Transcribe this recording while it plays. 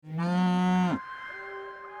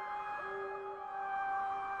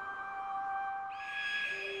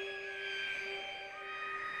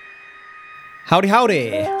Howdy,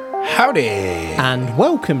 howdy. Howdy. And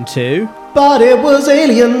welcome to But It Was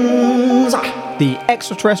Aliens! the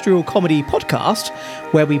extraterrestrial comedy podcast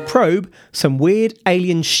where we probe some weird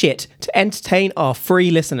alien shit to entertain our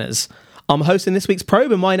free listeners. I'm hosting this week's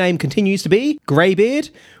probe and my name continues to be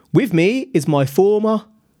Greybeard. With me is my former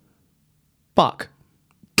fuck.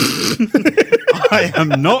 I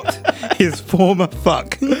am not his former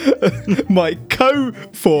fuck. My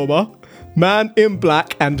co-former man in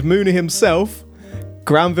black and Mooner himself,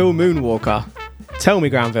 Granville Moonwalker. Tell me,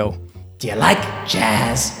 Granville. Do you like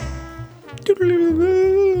jazz?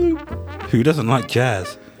 Who doesn't like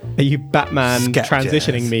jazz? Are you Batman Scat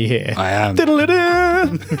transitioning jazz. me here? I am.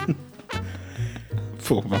 Diddle-a-doo.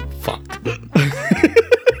 Former fuck.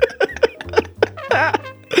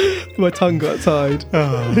 My tongue got tied.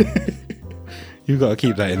 You've got to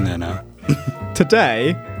keep that in there now.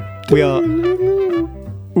 Today, we are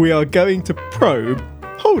going to probe.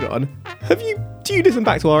 Hold on. Do you listen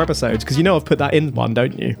back to our episodes? Because you know I've put that in one,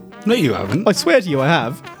 don't you? No, you haven't. I swear to you, I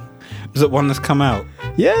have. Is it one that's come out?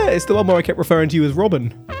 Yeah, it's the one where I kept referring to you as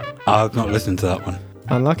Robin. I've not listened to that one.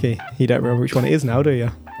 Unlucky. You don't remember which one it is now, do you?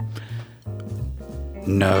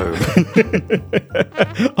 No.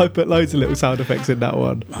 I put loads of little sound effects in that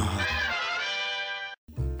one.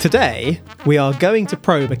 Today, we are going to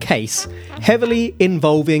probe a case heavily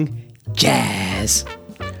involving jazz.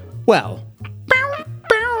 Well,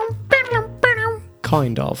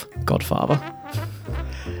 kind of, Godfather.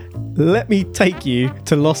 Let me take you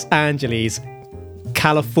to Los Angeles,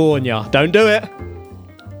 California. Don't do it.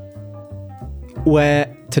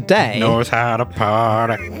 Where today... Knows how to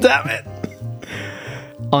party. Damn it!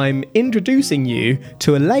 I'm introducing you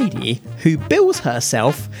to a lady who bills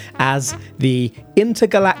herself as the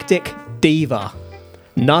intergalactic diva.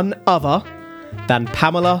 None other than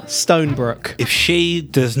Pamela Stonebrook. If she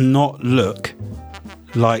does not look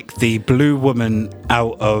like the blue woman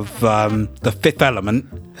out of The Fifth Element,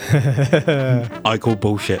 I call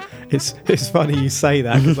bullshit. It's funny you say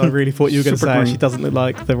that because I really thought you were going to Super say green. she doesn't look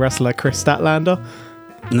like the wrestler Chris Statlander.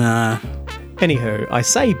 Nah. Anywho, I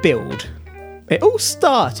say build. It all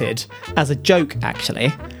started as a joke,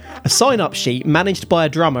 actually. A sign-up sheet managed by a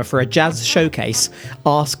drummer for a jazz showcase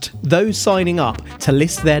asked those signing up to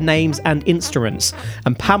list their names and instruments,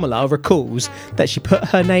 and Pamela recalls that she put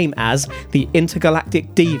her name as the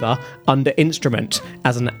Intergalactic Diva under instrument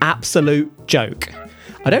as an absolute joke.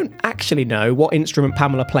 I don't actually know what instrument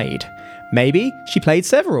Pamela played. Maybe she played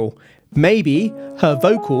several. Maybe her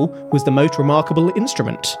vocal was the most remarkable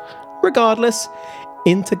instrument. Regardless,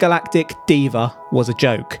 Intergalactic Diva was a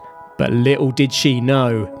joke. But little did she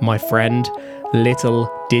know, my friend.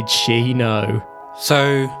 Little did she know.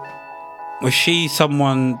 So, was she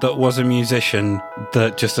someone that was a musician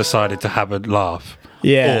that just decided to have a laugh?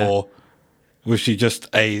 Yeah. Or was she just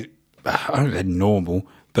I don't know, normal,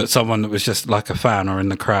 but someone that was just like a fan or in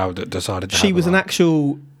the crowd that decided to have She a was an laugh?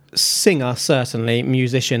 actual singer, certainly,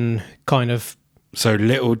 musician, kind of. So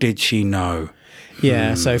little did she know.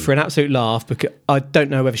 Yeah, so for an absolute laugh, because I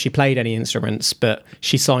don't know whether she played any instruments, but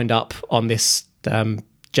she signed up on this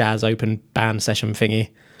jazz open band session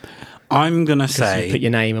thingy. I'm going to You say put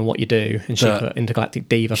your name and what you do, and she put Intergalactic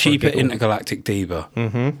Diva. she for a put giggle. Intergalactic Diva.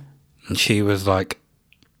 Mm-hmm. And she was like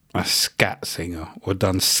a scat singer or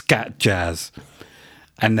done scat jazz.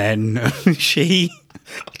 And then she...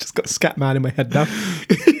 I've just got Scatman in my head now.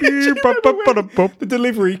 The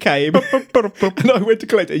delivery came, and I went to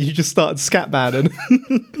collect it, and you just started Scatman.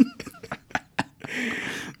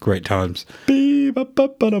 Great times.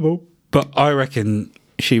 But I reckon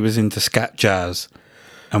she was into scat jazz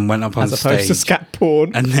and went up on As stage. opposed to scat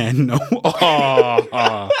porn. And then...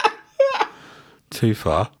 too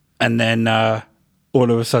far. And then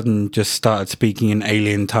all of a sudden just started speaking in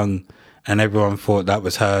alien tongue. And everyone thought that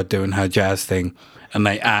was her doing her jazz thing. And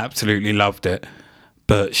they absolutely loved it.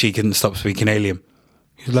 But she couldn't stop speaking alien.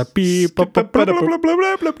 She was like... beep, bop, bop, blah, blah, blah, blah,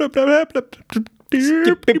 blah, blah, blah, blah, blah.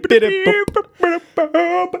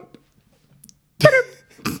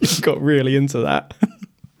 You got really into that.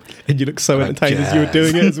 And you look so Like entertained as you were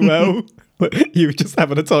jazz. doing it as well. You were just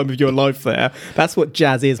having a time of your life there. That's what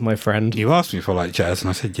jazz is, my friend. You asked me if I like jazz and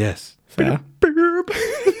I said yes. Fair.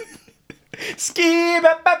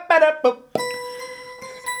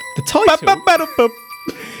 The title,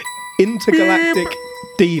 Intergalactic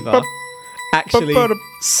Diva, actually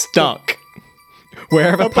stuck.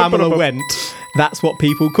 Wherever Pamela went, that's what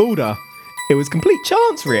people called her. It was complete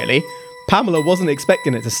chance, really. Pamela wasn't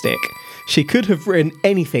expecting it to stick. She could have written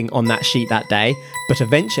anything on that sheet that day, but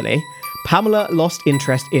eventually, Pamela lost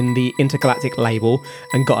interest in the Intergalactic label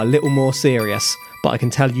and got a little more serious. But I can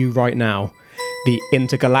tell you right now, the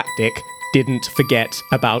Intergalactic didn't forget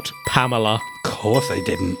about Pamela. Of course they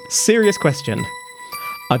didn't. Serious question.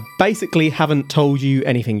 I basically haven't told you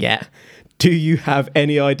anything yet. Do you have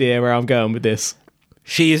any idea where I'm going with this?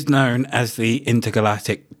 She is known as the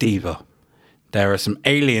intergalactic diva. There are some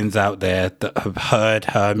aliens out there that have heard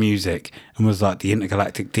her music and was like, the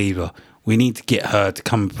intergalactic diva, we need to get her to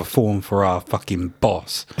come perform for our fucking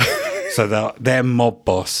boss. So their mob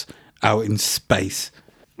boss out in space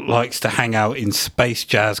likes to hang out in space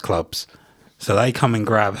jazz clubs. So they come and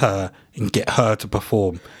grab her and get her to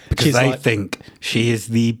perform because She's they like- think she is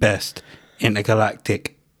the best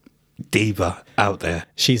intergalactic diva out there.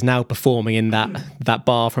 She's now performing in that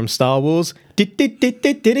bar from Star Wars.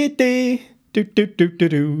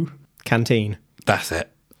 Canteen. That's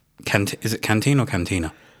it. Is it canteen or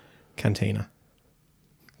cantina? Cantina.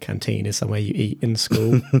 Canteen is somewhere you eat in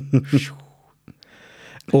school.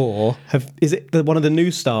 Or is it one of the new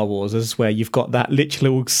Star Warses where you've got that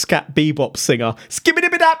literal scat bebop singer?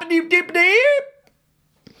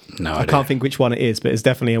 No, I can't think which one it is, but it's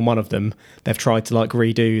definitely in one of them. They've tried to like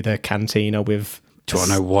redo the Cantina with. Do you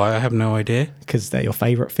want to know why? I have no idea. Because they're your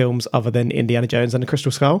favourite films other than Indiana Jones and the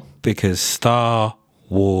Crystal Skull. Because Star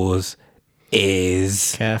Wars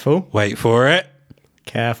is... Careful. Wait for it.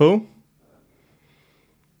 Careful.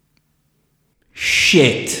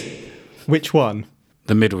 Shit. Which one?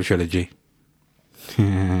 The middle trilogy.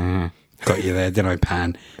 Got you there, didn't I,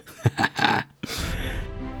 Pan?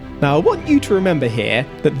 Now, I want you to remember here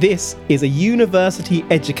that this is a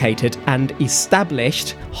university-educated and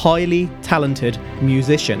established, highly talented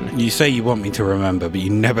musician. You say you want me to remember, but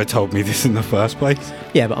you never told me this in the first place.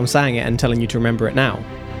 Yeah, but I'm saying it and telling you to remember it now.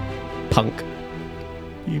 Punk.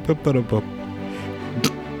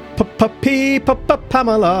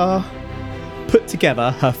 Pamela put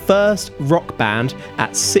together her first rock band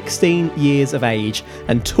at 16 years of age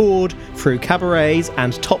and toured through cabarets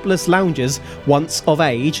and topless lounges once of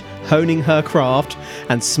age, honing her craft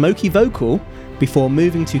and smoky vocal before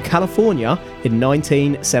moving to California in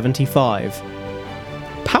 1975.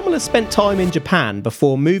 Pamela spent time in Japan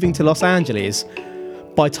before moving to Los Angeles.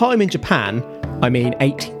 By time in Japan, I mean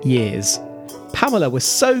 8 years. Pamela was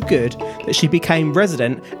so good that she became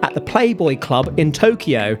resident at the Playboy Club in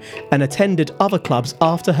Tokyo and attended other clubs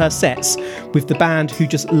after her sets with the band who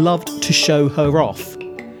just loved to show her off.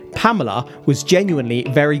 Pamela was genuinely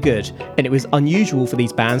very good, and it was unusual for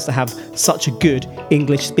these bands to have such a good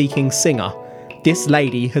English-speaking singer. This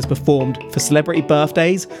lady has performed for celebrity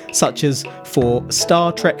birthdays, such as for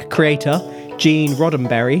Star Trek creator Gene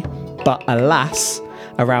Roddenberry, but alas,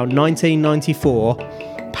 around 1994,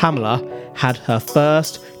 Pamela had her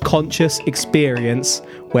first conscious experience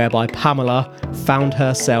whereby Pamela found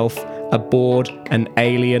herself aboard an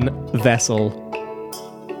alien vessel.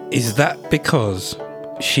 Is that because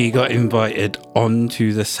she got invited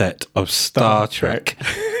onto the set of Star Trek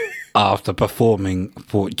after performing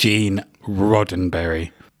for Gene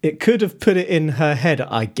Roddenberry? It could have put it in her head,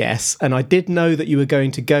 I guess, and I did know that you were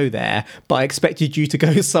going to go there, but I expected you to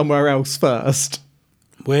go somewhere else first.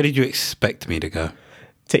 Where did you expect me to go?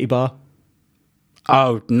 Titty bar.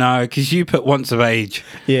 Oh, no, because you put once of age.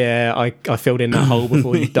 Yeah, I filled in that hole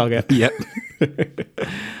before you dug it. Yep.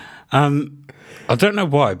 I don't know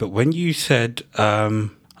why, but when you said I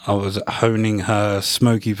was honing her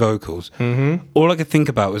smoky vocals, all I could think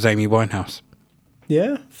about was Amy Winehouse.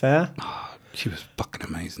 Yeah, fair. She was fucking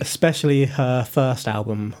amazing. Especially her first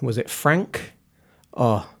album. Was it Frank?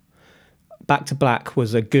 Oh, Back to Black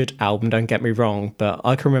was a good album, don't get me wrong, but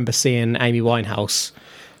I can remember seeing Amy Winehouse,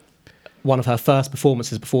 one of her first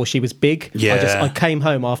performances before she was big. Yeah. I came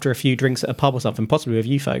home after a few drinks at a pub or something, possibly with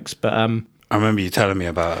you folks, but I remember you telling me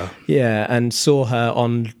about her. yeah, and saw her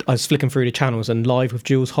on, I was flicking through the channels and Live with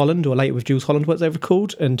Jules Holland, or Late with Jules Holland, what's ever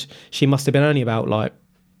called, and she must have been only about like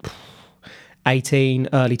 18,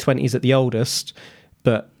 early 20s at the oldest,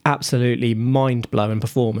 but absolutely mind-blowing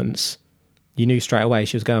performance. You knew straight away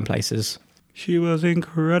she was going places. She was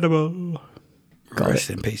incredible. Got Rest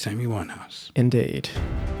in peace, Amy Winehouse. Indeed.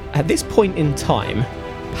 At this point in time,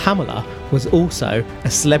 Pamela was also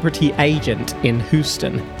a celebrity agent in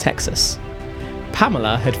Houston, Texas.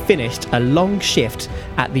 Pamela had finished a long shift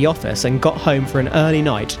at the office and got home for an early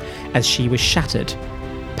night as she was shattered.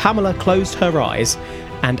 Pamela closed her eyes,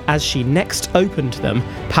 and as she next opened them,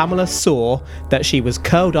 Pamela saw that she was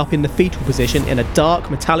curled up in the fetal position in a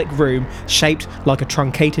dark metallic room shaped like a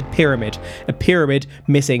truncated pyramid, a pyramid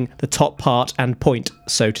missing the top part and point,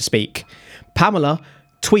 so to speak. Pamela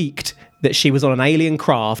tweaked that she was on an alien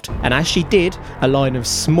craft, and as she did, a line of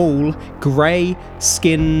small,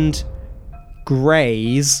 grey-skinned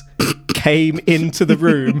greys came into the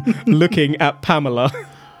room looking at Pamela.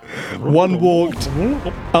 One walked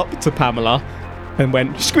up to Pamela, and went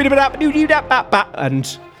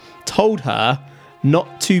and told her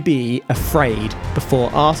not to be afraid before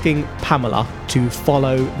asking Pamela to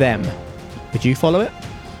follow them. Would you follow it?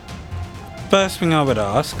 First thing I would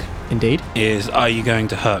ask Indeed. is, are you going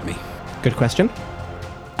to hurt me? Good question.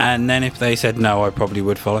 And then if they said no, I probably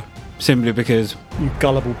would follow. Simply because You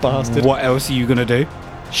gullible bastard. what else are you going to do?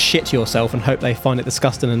 Shit yourself and hope they find it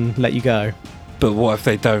disgusting and let you go. But what if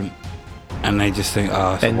they don't? And they just think,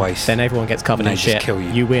 oh, it's a waste. Then everyone gets covered And in they just shit. kill you.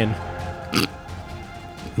 You win.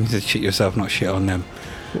 You just shit yourself, not shit on them.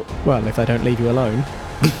 Well, if they don't leave you alone,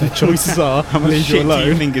 their choices are How much leave you shit do you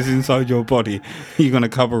alone. think is inside your body? You're going to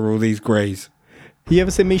cover all these greys. You ever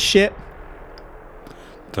seen me shit?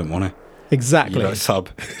 Don't want to. Exactly. You like sub.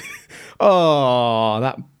 Oh,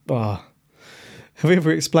 that. Oh. Have we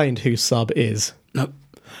ever explained who Sub is? Nope.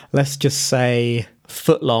 Let's just say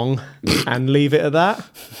foot long and leave it at that.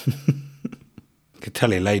 Could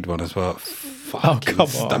tell he laid one as well. Oh, Fucking come on.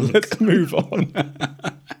 stunk. Let's move on.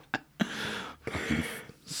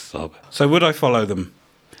 Sub. So would I follow them?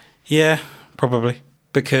 Yeah, probably.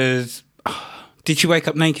 Because did she wake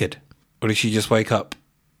up naked? Or did she just wake up?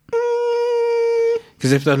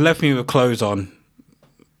 Because if they left me with clothes on,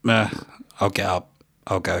 I'll get up.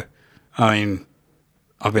 I'll go. I mean,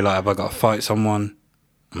 I'll be like, have I got to fight someone?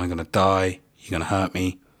 Am I going to die? You going to hurt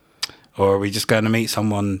me? Or are we just going to meet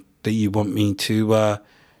someone that you want me to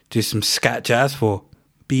do some scat jazz for?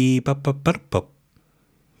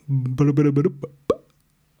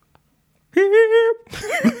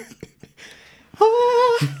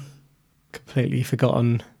 Completely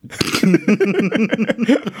forgotten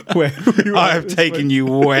where we were I at have this taken you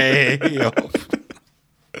way off. point.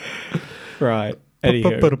 Right.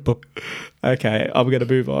 Anywho. Okay, I'm going to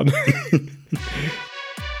move on.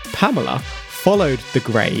 Pamela followed the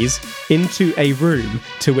Greys into a room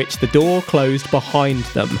to which the door closed behind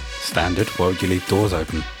them. Standard. Why would you leave doors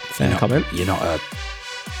open? Fair comment. You're not a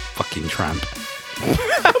fucking tramp.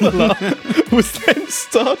 Pamela was then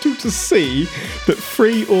startled to see that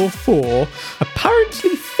 3 or 4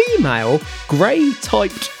 apparently female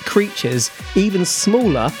grey-typed creatures, even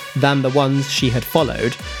smaller than the ones she had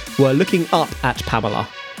followed, were looking up at Pamela.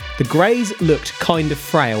 The Greys looked kind of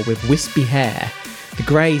frail with wispy hair. The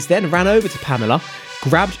Greys then ran over to Pamela,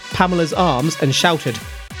 grabbed Pamela's arms and shouted,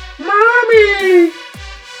 "Mommy!"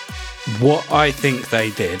 What I think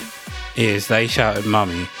they did is they shouted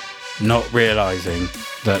mummy, not realising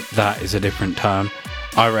that that is a different term.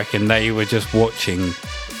 I reckon they were just watching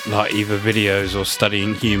like either videos or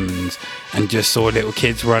studying humans and just saw little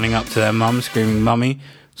kids running up to their mum screaming mummy,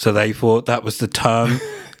 so they thought that was the term.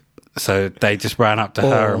 So they just ran up to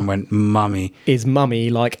her and went mummy. Is mummy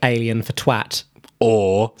like alien for twat?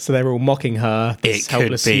 Or So they were all mocking her, this It could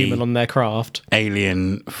helpless be- human on their craft.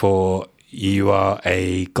 alien for you are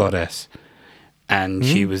a goddess. And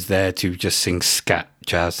she was there to just sing scat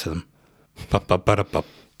jazz to them. Ba-ba-ba-da-ba.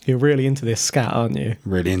 You're really into this scat, aren't you?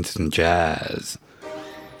 Really into some jazz.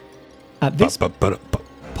 At this Ba-ba-ba-da-ba.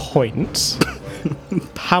 point,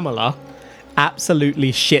 Pamela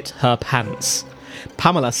absolutely shit her pants.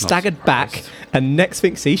 Pamela staggered back, and next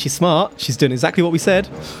thing, see, she's smart. She's doing exactly what we said.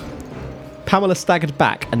 Pamela staggered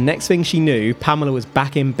back, and next thing she knew, Pamela was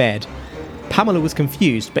back in bed. Pamela was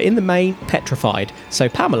confused, but in the main, petrified. So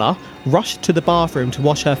Pamela rushed to the bathroom to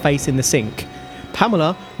wash her face in the sink.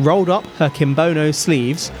 Pamela rolled up her kimono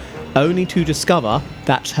sleeves, only to discover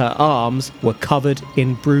that her arms were covered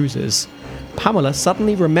in bruises. Pamela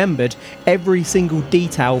suddenly remembered every single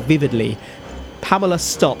detail vividly. Pamela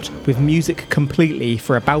stopped with music completely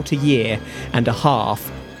for about a year and a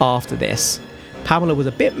half after this. Pamela was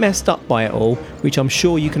a bit messed up by it all, which I'm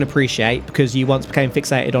sure you can appreciate because you once became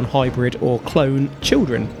fixated on hybrid or clone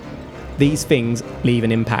children. These things leave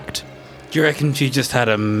an impact. Do you reckon she just had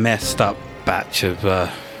a messed up batch of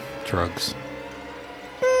drugs?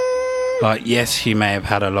 Like, yes, she may have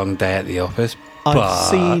had a long day at the office, I've but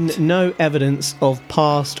seen no evidence of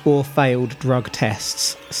past or failed drug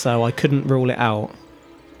tests, so I couldn't rule it out.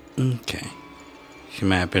 Okay. She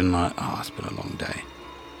may have been like, oh, it's been a long day.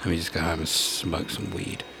 Let me just go home and smoke some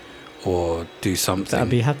weed. Or do something.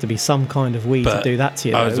 That'd have to be some kind of weed to But do that to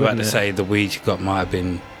you. I was though, about to wouldn't it? say the weed you got might have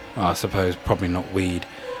been, I suppose, probably not weed.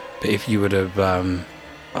 But if you would have,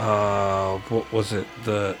 what was it?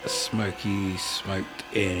 The smoky smoked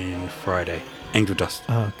in Friday. Angel dust.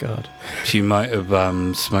 Oh, God. She might have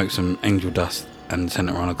smoked some angel dust and sent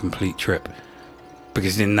her on a complete trip.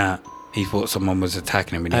 Because in that, he thought someone was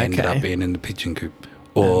attacking him and he ended Okay. up being in the pigeon coop.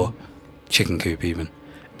 Or chicken coop even.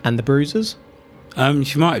 And the bruises?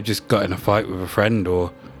 She might have just got in a fight with a friend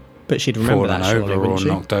or But she'd remember fallen that, surely, over or wouldn't she?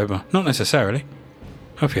 knocked over. Not necessarily.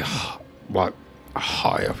 Hope you like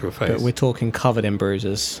high up your face. But we're talking covered in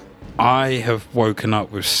bruises. I have woken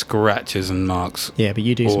up with scratches and marks Yeah, but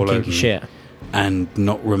you do some all over kinky me shit. and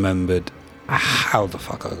not remembered how the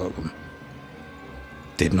fuck I got them.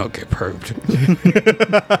 Did not get probed.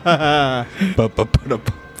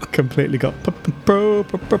 Completely got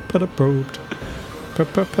probed.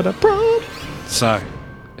 So,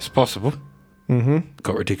 it's possible. Mm-hmm.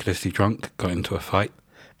 Got ridiculously drunk, got into a fight.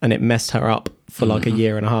 And it messed her up for like a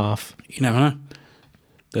year and a half. You never know.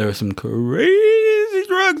 There are some crazy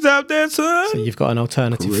drugs out there, son. So you've got an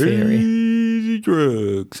alternative theory. Crazy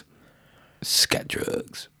drugs. Scat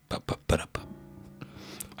drugs.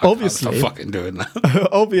 Obviously, I'm fucking doing that.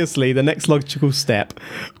 obviously, the next logical step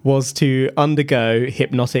was to undergo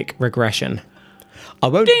hypnotic regression.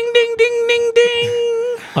 Ding, ding, ding, ding,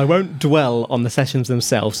 ding. I won't dwell on the sessions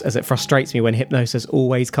themselves, as it frustrates me when hypnosis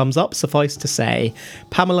always comes up. Suffice to say,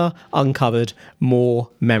 Pamela uncovered more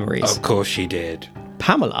memories. Of course she did.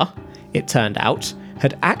 Pamela, it turned out,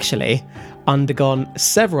 had actually undergone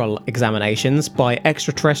several examinations by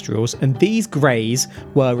extraterrestrials, and these greys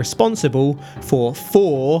were responsible for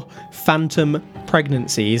 4 phantom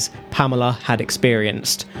pregnancies Pamela had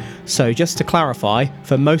experienced. So just to clarify,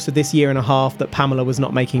 for most of this year and a half that Pamela was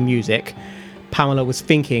not making music, Pamela was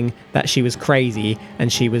thinking that she was crazy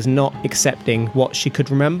and she was not accepting what she could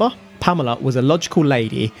remember. Pamela was a logical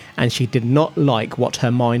lady and she did not like what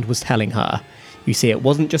her mind was telling her. You see, it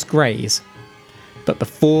wasn't just greys. But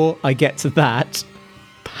before I get to that,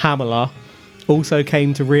 Pamela also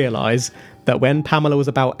came to realise that when Pamela was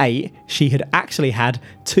about 8, she had actually had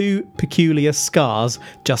 2 peculiar scars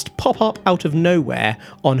just pop up out of nowhere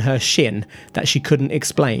on her shin that she couldn't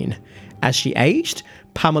explain. As she aged,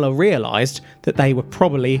 Pamela realised that they were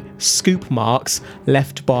probably scoop marks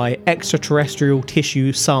left by extraterrestrial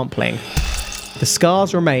tissue sampling. The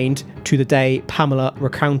scars remained to the day Pamela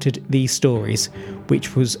recounted these stories,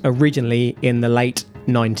 which was originally in the late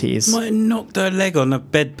 90s. Might have knocked her leg on a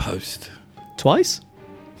bedpost. Twice?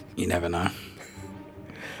 You never know.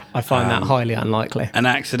 I find that highly unlikely. An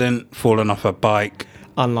accident, fallen off a bike,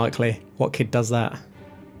 Unlikely. What kid does that?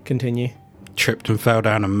 Continue. tripped and fell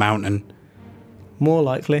down a mountain, More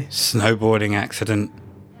likely. snowboarding accident,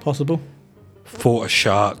 Possible. fought a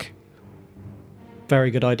shark, Very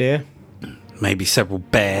good idea. maybe several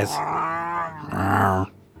bears.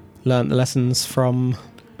 Learnt the lessons from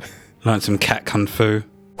Learned some cat kung fu.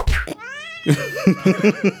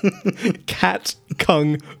 Cat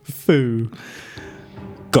Kung Fu.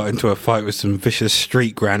 Got into a fight with some vicious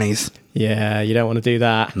street grannies, Yeah, you don't want to do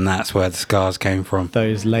that. and that's where the scars came from.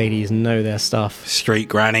 Those ladies know their stuff. Street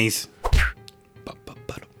grannies.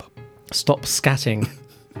 Stop scatting.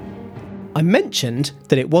 I mentioned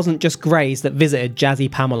that it wasn't just greys that visited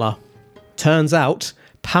Jazzy Pamela. Turns out,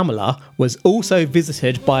 Pamela was also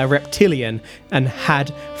visited by a reptilian and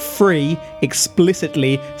had 3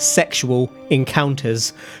 explicitly sexual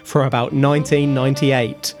encounters for about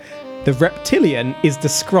 1998. The reptilian is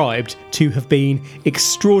described to have been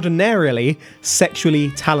extraordinarily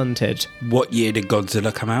sexually talented. What year did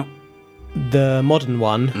Godzilla come out? The modern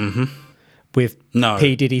one, with No.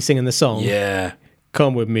 P. Diddy singing the song. Yeah.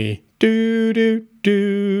 Come with me. Do, do,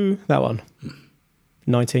 do. That one.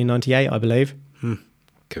 1998, I believe.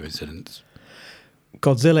 Coincidence.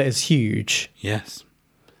 Godzilla is huge. Yes.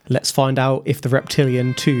 Let's find out if the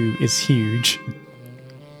Reptilian 2 is huge.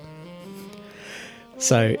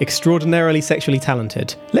 So, extraordinarily sexually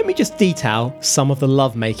talented. Let me just detail some of the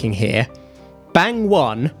lovemaking here. Bang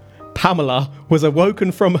 1, Pamela was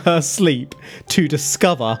awoken from her sleep to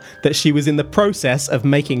discover that she was in the process of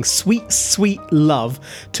making sweet, sweet love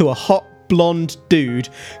to a hot blonde dude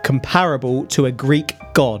comparable to a Greek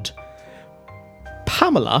god.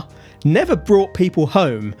 Pamela never brought people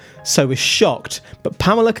home, so was shocked, but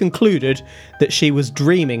Pamela concluded that she was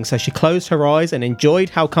dreaming, so she closed her eyes and enjoyed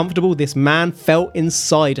how comfortable this man felt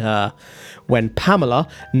inside her. When Pamela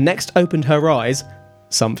next opened her eyes,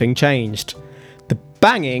 something changed. The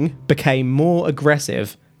banging became more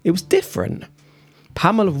aggressive. It was different.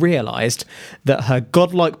 Pamela realised that her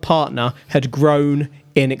godlike partner had grown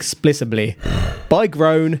inexplicably. By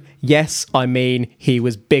grown, yes, I mean he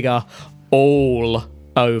was bigger all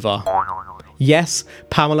over. Yes,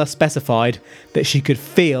 Pamela specified that she could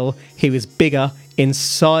feel he was bigger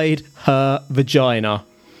inside her vagina.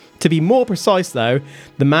 To be more precise though,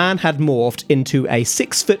 the man had morphed into a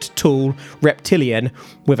 6-foot-tall reptilian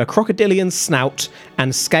with a crocodilian snout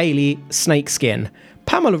and scaly snakeskin.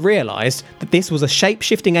 Pamela realised that this was a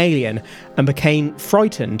shape-shifting alien and became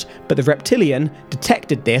frightened, but the reptilian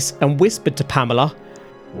detected this and whispered to Pamela,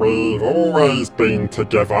 We've always been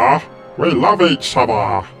together. We love each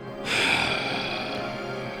other.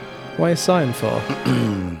 What are you sighing for?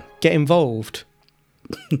 Get involved.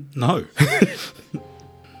 No.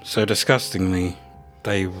 So disgustingly,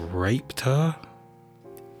 they raped her?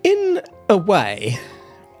 In a way.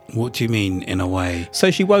 What do you mean, in a way? So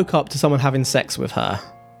she woke up to someone having sex with her.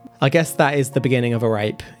 I guess that is the beginning of a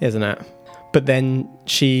rape, isn't it? But then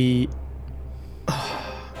she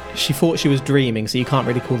thought she was dreaming, so you can't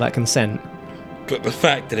really call that consent. But the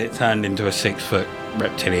fact that it turned into a 6-foot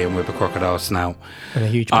reptilian with a crocodile snout, And a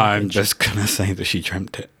huge I'm package. just going to say that she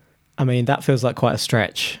dreamt it. I mean, that feels like quite a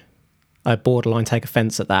stretch. I borderline take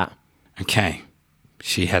offence at that. Okay.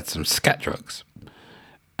 She had some scat drugs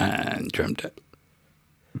and dreamt it.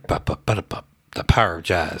 But the power of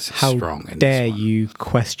jazz is How strong in dare this one. you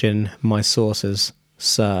question my sources,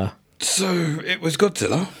 sir? So it was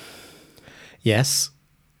Godzilla Yes.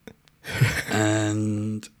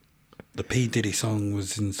 and the P. Diddy song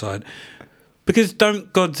was inside. Because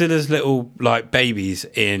don't Godzilla's little like babies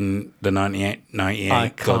in the 98 I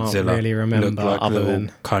can't Godzilla really remember look like other little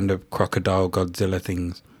than- kind of crocodile Godzilla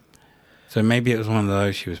things? So maybe it was one of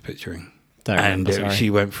those she was picturing. Don't And remember, sorry. she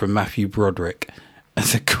went from Matthew Broderick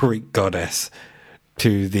as a Greek goddess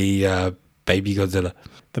to the baby Godzilla.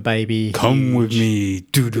 The baby. Come with me,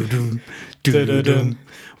 doo-doo-doo, doo-doo-doo,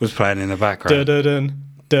 was playing in the background. Da-da-dun,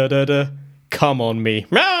 da-da-da. Come on me.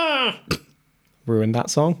 Ah! Ruined that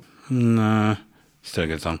song. Nah, still a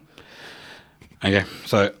good song. Okay,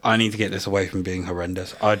 so I need to get this away from being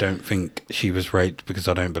horrendous. I don't think she was raped because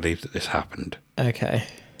I don't believe that this happened Okay.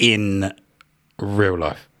 in real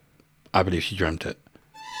life. I believe she dreamt it.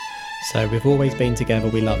 So we've always been together,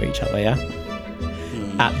 we love each other, yeah?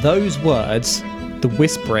 At those words, the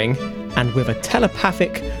whispering, and with a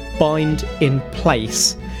telepathic bind in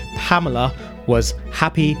place, Pamela was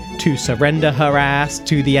happy to surrender her ass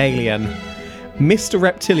to the alien. Mr.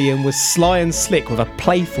 Reptilian was sly and slick with a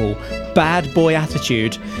playful, bad boy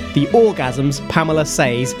attitude. The orgasms, Pamela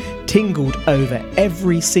says, tingled over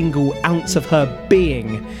every single ounce of her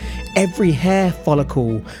being. Every hair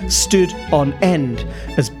follicle stood on end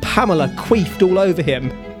as Pamela queefed all over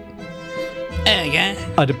him.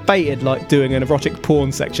 I debated like doing an erotic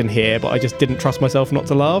porn section here, but I just didn't trust myself not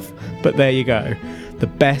to laugh. But there you go. The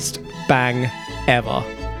best bang ever.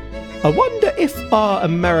 I wonder if our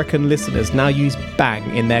American listeners now use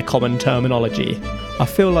bang in their common terminology. I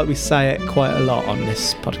feel like we say it quite a lot on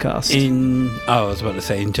this podcast. I was about to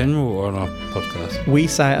say in general or on our podcast. We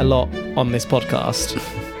say it a lot on this podcast.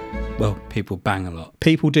 Well, people bang a lot.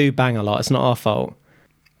 People do bang a lot. It's not our fault.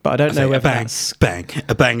 But I don't know Say a whether bang, that's bang,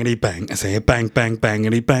 a bangity bang. I say a bang, bang,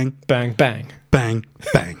 bangity bang, bang, bang, bang,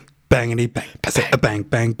 bang, bangity bang. I say a bang,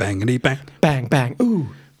 bang, bangity bang. bang, bang. Ooh.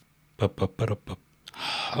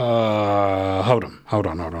 Hold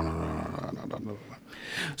on.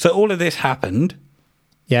 So all of this happened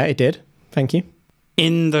Yeah, it did. Thank you.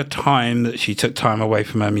 in the time that she took time away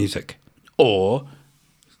from her music? Or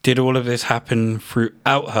did all of this happen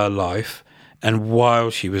throughout her life and while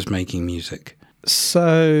she was making music?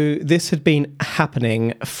 So this had been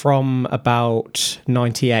happening from about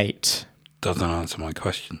 98. Doesn't answer my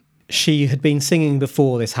question. She had been singing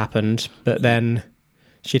before this happened, but then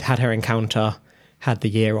she'd had her encounter, had the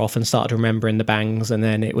year off and started remembering the bangs, and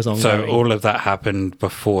then it was ongoing. So all of that happened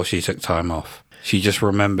before she took time off. She just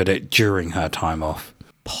remembered it during her time off.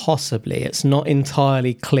 Possibly. It's not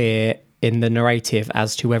entirely clear in the narrative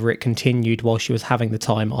as to whether it continued while she was having the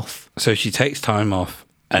time off. So she takes time off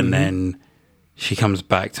and then she comes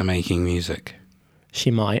back to making music. She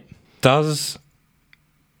might. Does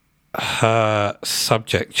her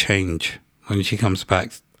subject change when she comes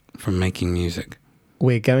back from making music?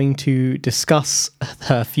 We're going to discuss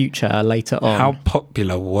her future later on. How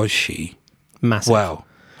popular was she? Massive. Well,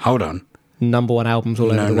 hold on. Number one albums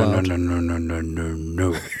all over the world.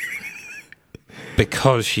 No.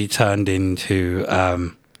 Because she turned into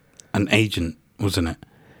an agent, wasn't it?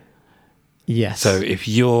 Yes. So if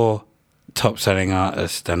you're top selling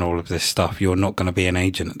artist and all of this stuff, you're not going to be an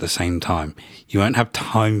agent at the same time. You won't have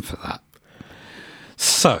time for that.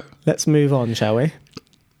 So, Let's move on, shall we?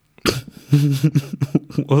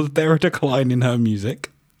 was there a decline in her music?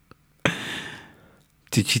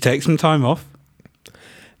 Did she take some time off?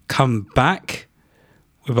 Come back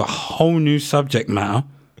with a whole new subject matter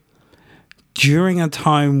during a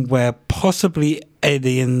time where possibly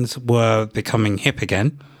aliens were becoming hip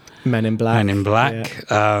again? Men in Black. Men in Black.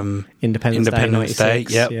 Yeah. Independence Day,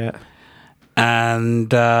 96, yep. Yeah. And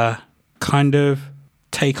kind of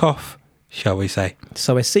take off, shall we say.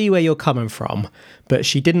 So I see where you're coming from, but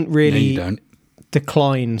she didn't No, really you don't.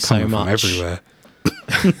 decline so Coming from much. everywhere.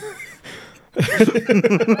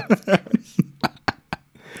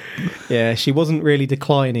 Yeah, she wasn't really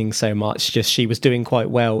declining so much, just she was doing quite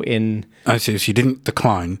well in... Actually, she didn't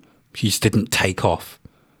decline. She just didn't take off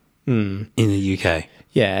in the UK.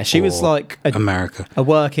 Yeah, she was or like America. a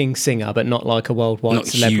working singer, but not like a worldwide Not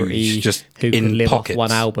celebrity huge, just who in could live pockets. off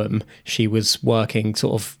one album. She was working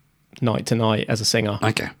sort of night to night as a singer.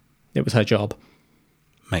 Okay, It was her job.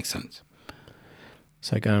 makes sense.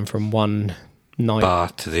 So going from one night Bar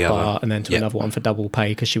to the bar other. and then to Yeah. another one for double pay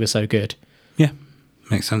because she was so good. Yeah,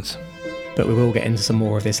 makes sense. But we will get into some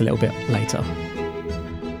more of this a little bit later.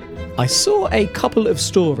 I saw a couple of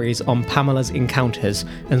stories on Pamela's encounters,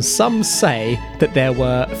 and some say that there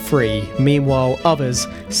were 3. Meanwhile, others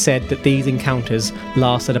said that these encounters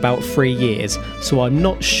lasted about 3 years, so I'm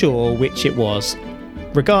not sure which it was.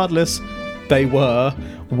 Regardless, they were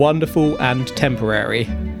wonderful and temporary.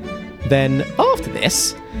 Then, after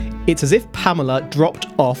this, it's as if Pamela dropped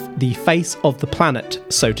off the face of the planet,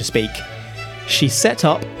 so to speak. She set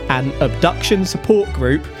up an abduction support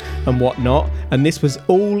group and whatnot, and this was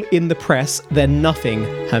all in the press, then nothing.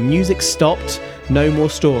 Her music stopped, no more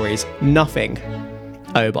stories, nothing.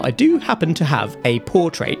 Oh, but I do happen to have a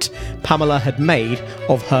portrait Pamela had made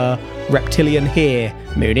of her reptilian here,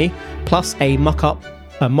 Mooney, plus a mock-up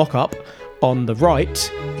on the right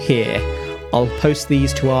here. I'll post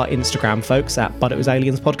these to our Instagram, folks, at But It Was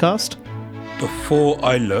Aliens Podcast. Before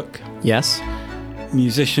I look, Yes.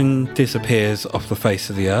 musician disappears off the face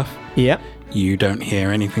of the earth. Yep. You don't hear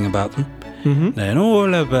anything about them. Then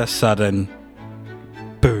all of a sudden,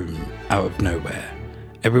 boom, out of nowhere,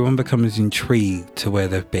 everyone becomes intrigued to where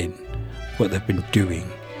they've been, what they've been doing,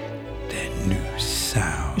 their new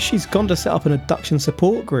sound. She's gone to set up an abduction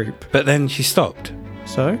support group. But then she stopped.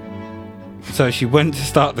 So? So she went to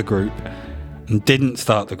start the group and didn't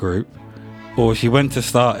start the group, or she went to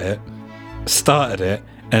start it, started it,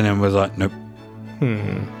 and then was like, nope.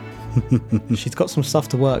 She's got some stuff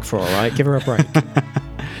to work for, all right? Give her a break.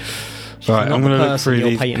 Right, Not I'm the going to look person through you're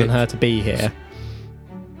these. painting her to be here.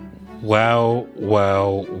 Well.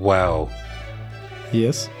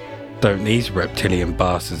 Yes. Don't these reptilian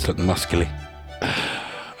bastards look muscly?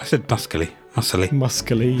 I said muscly.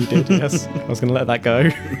 Muscly, you did, yes. I was going to let that go.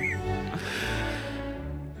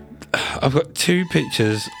 I've got 2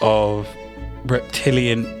 pictures of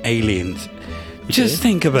reptilian aliens. Just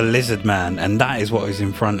think of a lizard man, and that is what is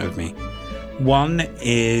in front of me. One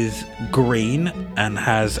is green and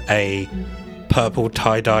has a purple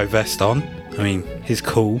tie-dye vest on. I mean, he's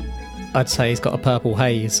cool. I'd say he's got a purple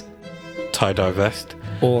haze Tie-dye vest.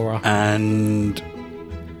 aura. And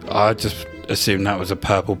I just assumed that was a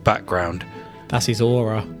purple background. That's his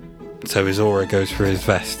aura. So his aura goes through his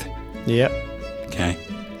vest. Yep. Okay.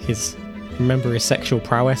 Remember his sexual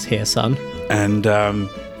prowess here, son. And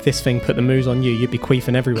If this thing put the moves on you, you'd be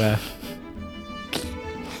queefing everywhere.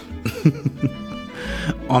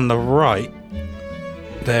 on the right,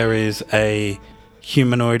 there is a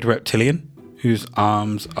humanoid reptilian whose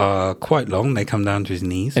arms are quite long. They come down to his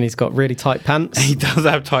knees. And he's got really tight pants. He does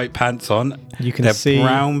have tight pants on. You can They're see-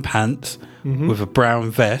 brown pants with a brown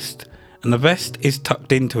vest. And the vest is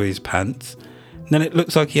tucked into his pants. And then it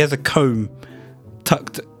looks like he has a comb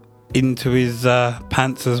tucked into his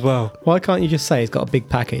pants as well. Why can't you just say he's got a big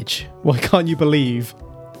package? Why can't you believe?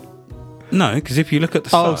 No, because if you look at the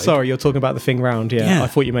Oh, side... sorry, you're talking about the thing round, yeah. Yeah. I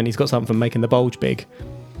thought you meant he's got something making the bulge big.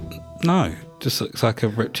 No, just looks like a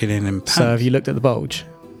reptilian in pants. So have you looked at the bulge?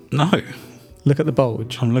 No, Look at the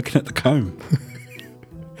bulge. I'm looking at the comb.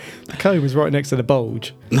 The comb is right next to the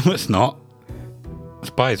bulge. No, it's not. It's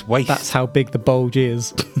by his waist. That's how big the bulge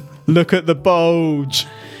is. Look at the bulge.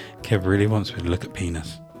 Kev really wants me to look at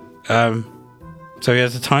penis. So he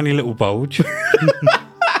has a tiny little bulge.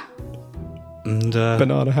 And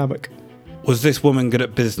Banana hammock. was this woman good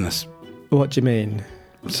at business? What do you mean?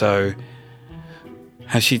 So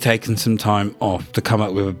has she taken some time off to come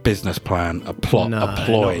up with a business plan, a plot, No, a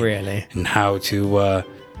ploy, not really. and how to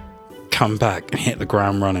come back and hit the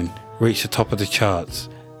ground running, reach the top of the charts,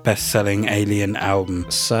 best-selling alien album,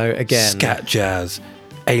 So again, scat jazz,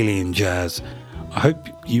 alien jazz? I hope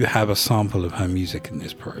you have a sample of her music in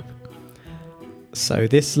this probe. so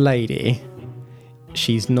this lady,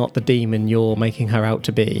 she's not the demon you're making her out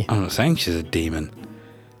to be. I'm not saying she's a demon.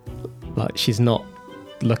 Like, she's not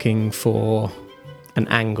looking for an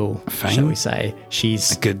angle, Fame? shall we say.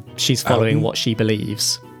 She's A good she's following album? what she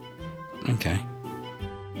believes. Okay.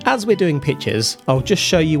 As we're doing pictures, I'll just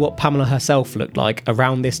show you what Pamela herself looked like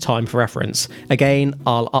around this time for reference. Again,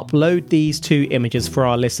 I'll upload these 2 images for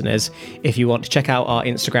our listeners if you want to check out our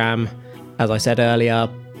Instagram, as I said earlier,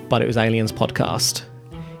 But It Was Aliens Podcast.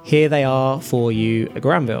 Here they are for you at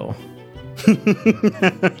Granville.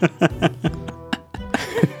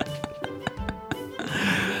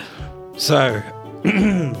 So,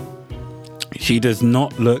 she does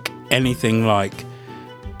not look anything like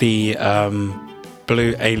the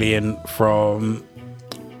blue alien from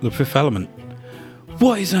The Fifth Element.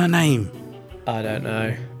 What is her name? I don't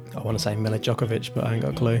know. I want to say Mila Djokovic, but I ain't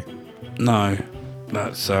got a clue. No,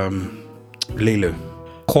 that's Lilu.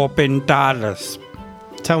 Corbin Dallas.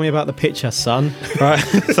 Tell me about the picture, son. Right,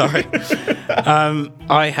 sorry.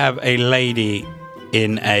 I have a lady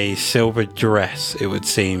in a silver dress, it would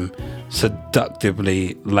seem,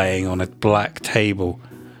 seductively laying on a black table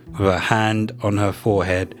with a hand on her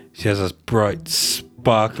forehead. She has a bright,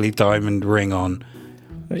 sparkly diamond ring on.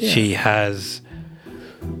 Yeah. She has...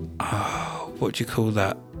 what do you call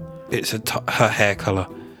that? It's her hair colour.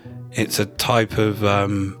 It's a type of...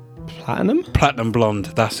 Platinum? Platinum blonde,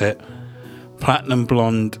 that's it. Platinum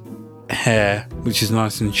blonde hair, which is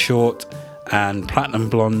nice and short, and platinum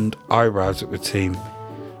blonde eyebrows, it would seem.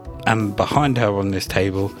 And behind her on this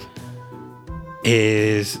table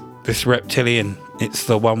is this reptilian. It's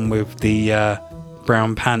the one with the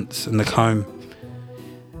brown pants and the comb.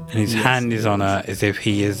 And his hand is on her as if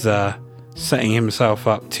he is setting himself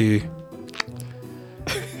up to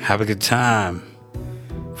have a good time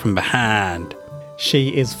from behind.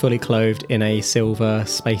 She is fully clothed in a silver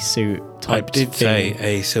spacesuit type. I did say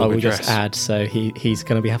a silver I will dress. just add, so he's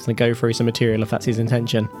going to be having to go through some material if that's his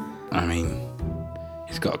intention. I mean,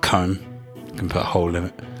 he's got a comb. You can put a hole in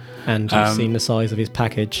it. And you've seen the size of his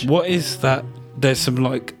package. What is that? There's some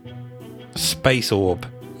like space orb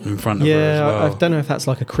in front of her as Yeah, well. I don't know if that's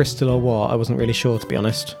like a crystal or what. I wasn't really sure, to be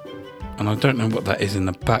honest. And I don't know what that is in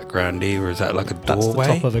the background either. Is that like a That's doorway?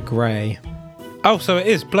 the top of a grey. Oh, so it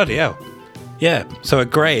is. Bloody hell. Yeah. So a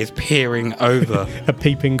grey is peering over A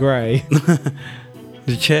peeping grey.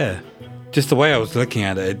 the chair. Just the way I was looking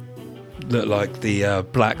at it, it looked like the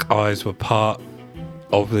black eyes were part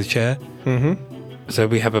of the chair. Mm-hmm. So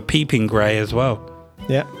we have a peeping grey as well.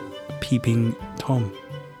 Yeah. A peeping Tom.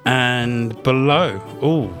 And below,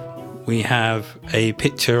 we have a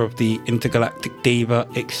picture of the Intergalactic Diva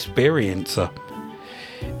Experiencer.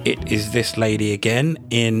 It is this lady again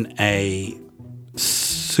in a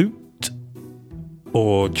suit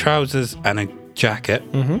or trousers and a jacket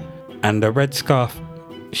and a red scarf.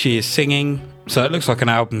 She is singing, so it looks like an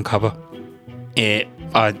album cover.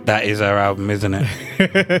 That is her album, isn't it?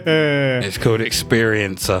 It's called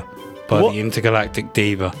Experiencer by What? the Intergalactic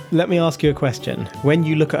Diva. Let me ask you a question. When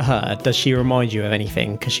you look at her, does she remind you of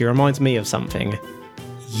anything? Because she reminds me of something.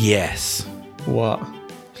 Yes. What?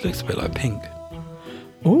 She looks a bit like Pink.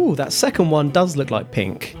 Ooh, that second one does look like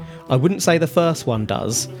Pink. I wouldn't say the first one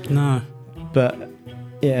does, No. but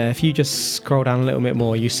yeah, if you just scroll down a little bit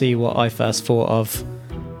more, you see what I first thought of.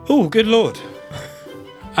 Oh, good lord.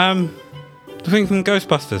 The thing from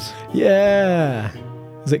Ghostbusters. Yeah.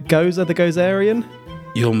 Is it Gozer the Gozerian?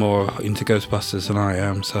 You're more into Ghostbusters than I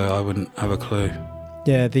am, so I wouldn't have a clue.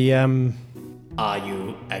 Yeah, the Are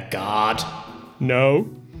you a god? No.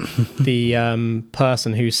 The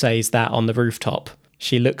person who says that on the rooftop.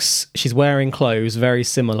 She's wearing clothes very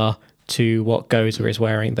similar to what Gozer is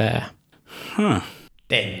wearing there. Huh.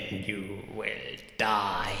 Then you will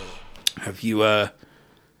die. Have you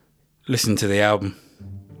listened to the album?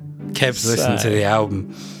 Kev's listened to the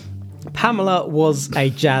album. Pamela was a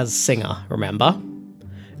jazz singer, remember?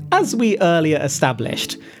 As we earlier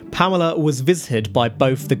established, Pamela was visited by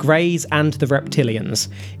both the Greys and the Reptilians.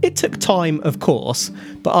 It took time, of course,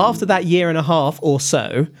 but after that year and a half or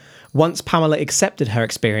so, once Pamela accepted her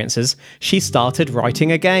experiences, she started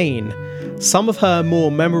writing again. Some of her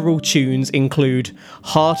more memorable tunes include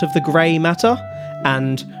Heart of the Grey Matter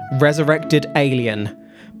and Resurrected Alien.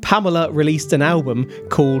 Pamela released an album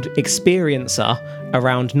called Experiencer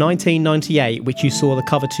around 1998, which you saw the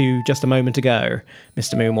cover to just a moment ago,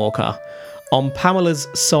 Mr. Moonwalker. On Pamela's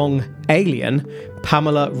song Alien,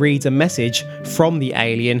 Pamela reads a message from the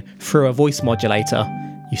alien through a voice modulator.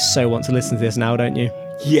 You so want to listen to this now, don't you?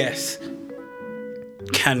 Yes.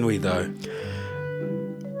 Can we though?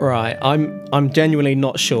 Right, I'm genuinely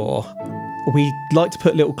not sure. We like to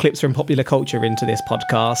put little clips from popular culture into this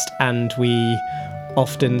podcast, and we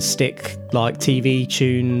often stick like TV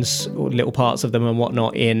tunes or little parts of them and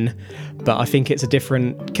whatnot in, but I think it's a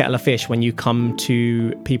different kettle of fish when you come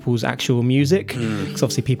to people's actual music, because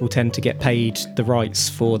obviously people tend to get paid the rights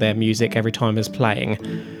for their music every time it's playing.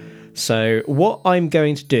 So what I'm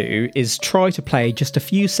going to do is try to play just a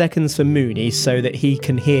few seconds for Mooney so that he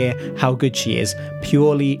can hear how good she is,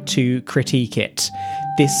 purely to critique it.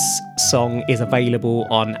 This song is available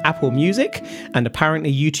on Apple Music and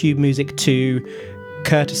apparently YouTube Music too,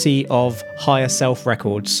 courtesy of Higher Self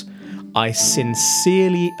Records. I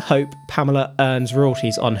sincerely hope Pamela earns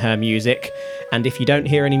royalties on her music, and if you don't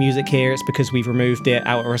hear any music here, it's because we've removed it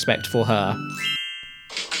out of respect for her.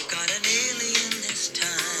 I've got an alien this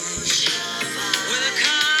time with a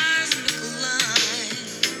cosmic line.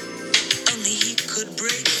 Only he could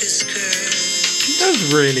break this curse.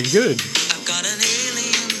 That's really good. I've got an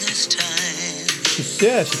alien this time.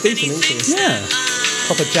 Yeah, she's decent, isn't she? Yeah.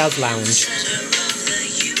 Proper jazz lounge.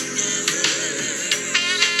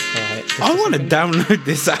 Right, just I a want to second. download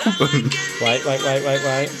this album. Wait.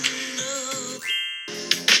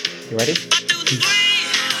 You ready?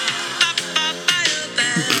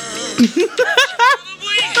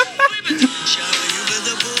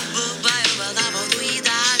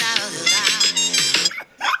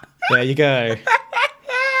 There you go.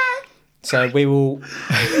 So we will...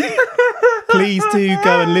 Please do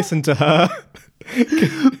go and listen to her.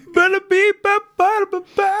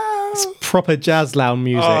 It's proper jazz lounge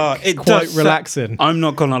music. It Quite does relaxing. I'm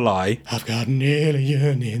not going to lie. I've got an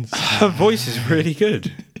alien inside. Her voice is really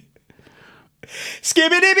good.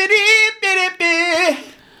 Skibbity-bitty-bitty-bitty.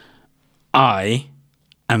 I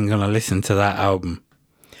am going to listen to that album.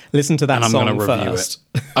 Listen to that And I'm song going to review first.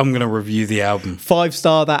 it. I'm going to review the album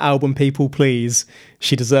 5-star that album, people, please.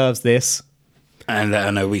 She deserves this. and let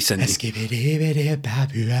her know we sent you.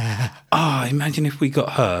 Ah, imagine if we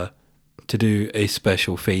got her to do a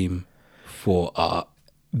special theme for art.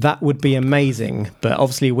 That would be amazing, but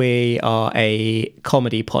obviously we are a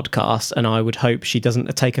comedy podcast, and I would hope she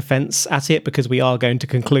doesn't take offence at it, because we are going to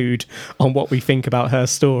conclude on what we think about her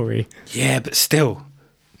story. Yeah, but still,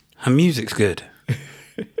 her music's good.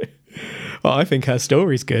 Well, I think her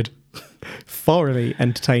story's good. Thoroughly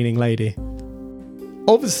entertaining lady.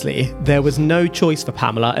 Obviously, there was no choice for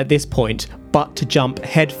Pamela at this point but to jump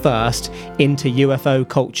headfirst into UFO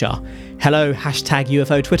culture. Hello, hashtag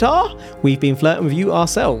UFO Twitter. We've been flirting with you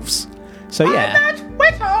ourselves. So yeah.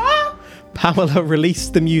 Pamela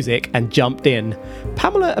released the music and jumped in.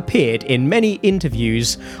 Pamela appeared in many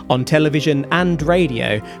interviews on television and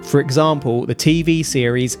radio, for example, the TV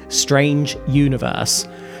series Strange Universe.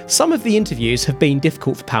 Some of the interviews have been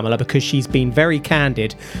difficult for Pamela because she's been very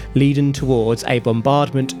candid, leading towards a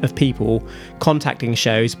bombardment of people contacting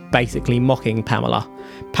shows basically mocking Pamela.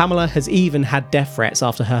 Pamela has even had death threats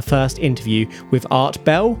after her first interview with Art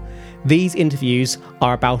Bell. These interviews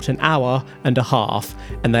are about an hour and a half,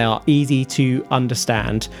 and they are easy to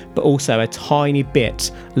understand, but also a tiny bit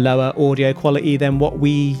lower audio quality than what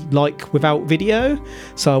we like without video.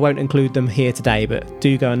 So I won't include them here today, but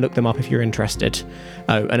do go and look them up if you're interested.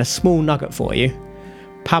 Oh, and a small nugget for you.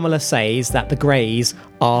 Pamela says that the Greys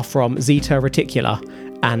are from Zeta Reticula,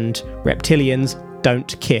 and reptilians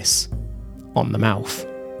don't kiss on the mouth.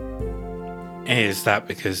 Is that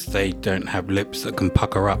because they don't have lips that can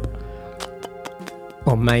pucker up?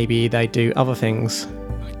 Or maybe they do other things.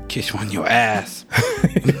 Kiss on your ass.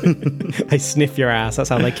 They sniff your ass, that's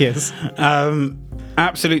how they kiss.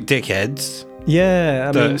 Absolute dickheads Yeah,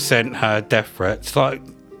 I that mean, sent her death threats. Like,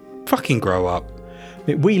 fucking grow up.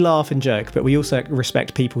 we laugh and joke, but we also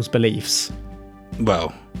respect people's beliefs.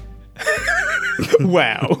 Well,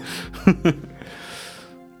 Well,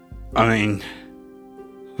 I mean,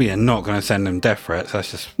 we are not going to send them death threats.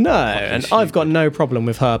 That's just no, and I've got no problem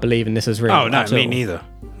with her believing this is real. Oh no, at me all. neither.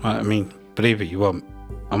 I mean, believe it you want.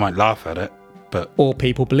 I might laugh at it, but Or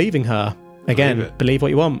people believing her. Again, Believe it. believe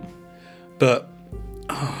what you want.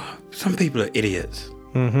 some people are idiots.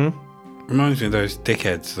 Mm-hmm. Reminds me of those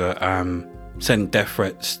dickheads that sent death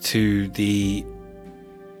threats to the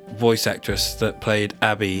voice actress that played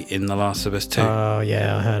Abby in The Last of Us 2. Oh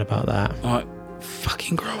yeah, I heard about that. Like,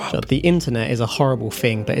 fucking grow up. But the internet is a horrible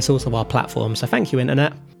thing, but it's also our platform, so thank you,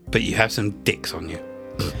 internet. But you have some dicks on you.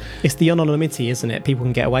 It's the anonymity, isn't it? People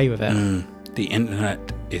can get away with it. The internet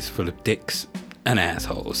is full of dicks and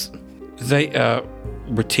assholes. Zeta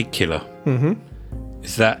Reticula. Mm-hmm.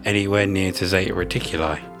 Is that anywhere near to Zeta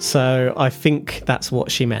Reticuli? So I think that's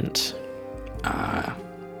what she meant.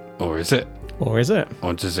 Or is it? Or is it?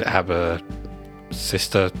 Or does it have a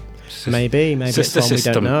sister? Maybe it's sister one we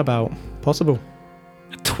system. don't know about. Possible.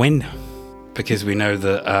 A twin? Because we know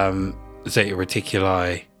that Zeta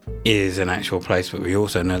Reticuli is an actual place, but we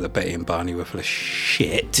also know that Betty and Barney were full of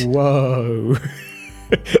shit. Whoa.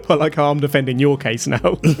 I like how I'm defending your case now.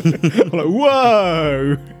 I'm like,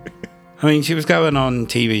 whoa. I mean, she was going on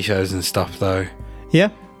TV shows and stuff, though. Yeah.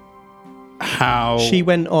 How? She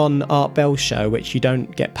went on Art Bell's show, which you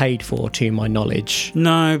don't get paid for, to my knowledge.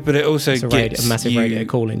 No, but it also It's a gets massive you radio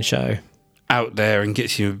call-in show. out there and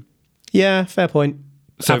gets you. Yeah, fair point.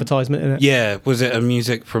 So- Advertisement, innit? Yeah, was it a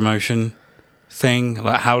music promotion thing?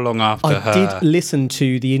 Like how long after I her? did listen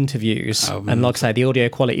to the interviews, and like I say, the audio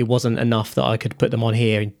quality wasn't enough that I could put them on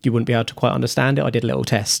here. You wouldn't be able to quite understand it. I did a little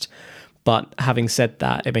test. But having said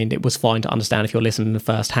that, I mean, it was fine to understand if you're listening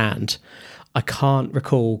firsthand. I can't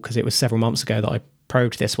recall, because it was several months ago that I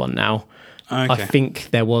probed this one now. Okay. I think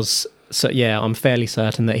there was... So yeah, I'm fairly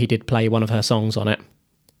certain that he did play one of her songs on it.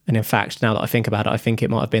 And in fact, now that I think about it, I think it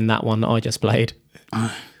might have been that one that I just played. It's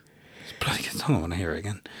a bloody good song. I want to hear it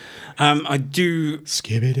again. I do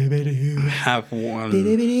have one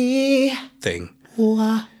thing.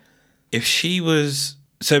 If she was...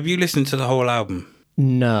 So have you listened to the whole album?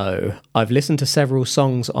 No. I've listened to several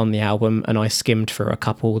songs on the album, and I skimmed through a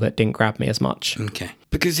couple that didn't grab me as much. Okay.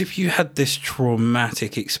 Because if you had this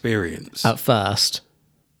traumatic experience... At first,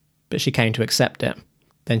 but she came to accept it.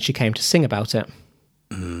 Then she came to sing about it.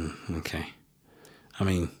 Okay. I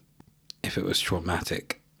mean, if it was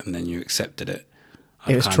traumatic and then you accepted it...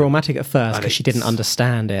 It was traumatic at first because she didn't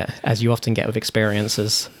understand it, as you often get with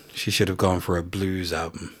experiences. She should have gone for a blues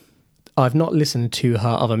album. I've not listened to her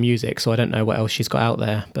other music, so I don't know what else she's got out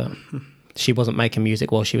there, but she wasn't making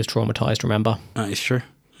music while she was traumatised, remember? That is true.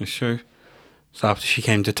 It's true. So after she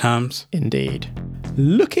came to terms. Indeed.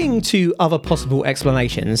 Looking to other possible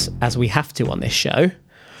explanations, as we have to on this show,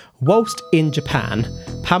 whilst in Japan,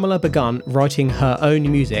 Pamela began writing her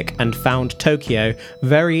own music and found Tokyo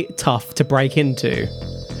very tough to break into.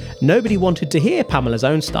 Nobody wanted to hear Pamela's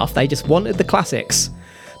own stuff, they just wanted the classics.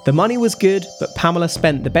 The money was good, but Pamela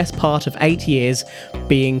spent the best part of 8 years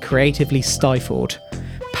being creatively stifled.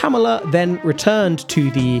 Pamela then returned to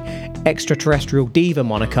the extraterrestrial diva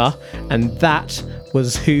moniker, and that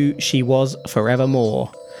was who she was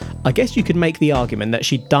forevermore. I guess you could make the argument that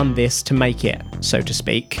she'd done this to make it, so to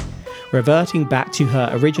speak, reverting back to her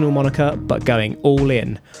original moniker but going all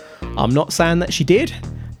in. I'm not saying that she did,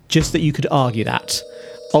 just that you could argue that.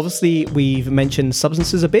 Obviously, we've mentioned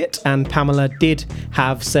substances a bit, and Pamela did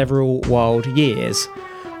have several wild years.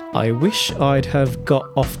 I wish I'd have got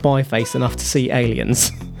off my face enough to see aliens.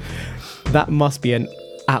 That must be an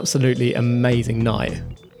absolutely amazing night.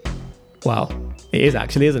 Well, it is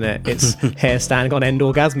actually, isn't it? It's hair standing on end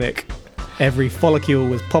orgasmic. Every follicle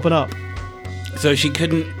was popping up. So she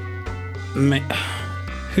couldn't...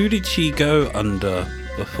 Who did she go under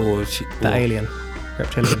before she... The alien.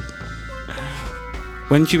 Reptilian.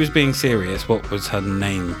 When she was being serious, what was her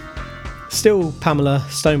name? Still Pamela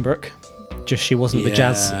Stonebrook. Just she wasn't the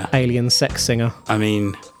jazz alien sex singer. I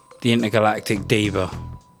mean, the intergalactic diva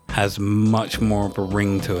has much more of a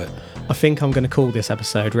ring to it. I think I'm going to call this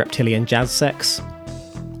episode Reptilian Jazz Sex.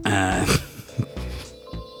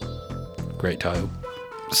 Great title.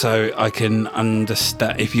 So I can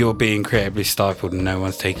understand if you're being creatively stifled and no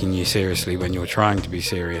one's taking you seriously when you're trying to be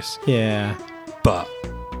serious. Yeah. But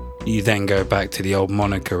you then go back to the old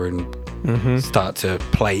moniker and start to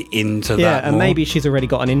play into that. Yeah, and more. maybe she's already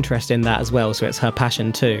got an interest in that as well, so it's her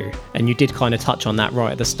passion too. And you did kind of touch on that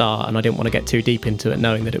right at the start, and I didn't want to get too deep into it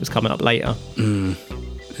knowing that it was coming up later.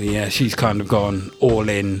 Yeah, she's kind of gone all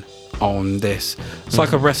in on this. It's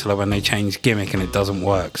like a wrestler when they change gimmick and it doesn't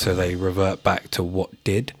work, so they revert back to what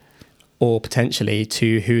did. Or potentially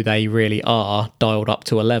to who they really are, dialed up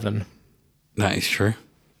to 11. That is true.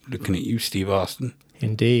 Looking at you, Steve Austin.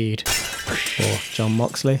 Indeed. Or John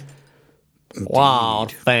Moxley.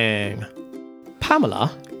 Wild thing.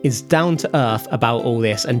 Pamela is down to earth about all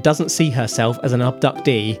this and doesn't see herself as an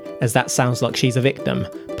abductee, as that sounds like she's a victim.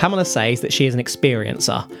 Pamela says that she is an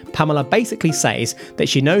experiencer. Pamela basically says that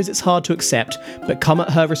she knows it's hard to accept, but come at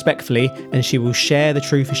her respectfully and she will share the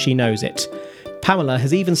truth as she knows it. Pamela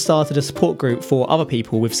has even started a support group for other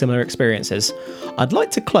people with similar experiences. I'd like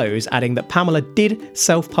to close adding that Pamela did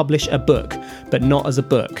self-publish a book, but not as a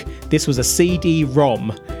book. This was a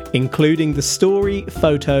CD-ROM, including the story,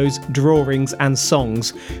 photos, drawings and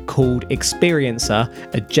songs called Experiencer,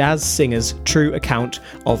 a jazz singer's true account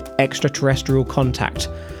of extraterrestrial contact.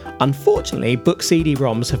 Unfortunately, book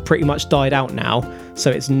CD-ROMs have pretty much died out now, so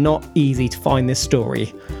it's not easy to find this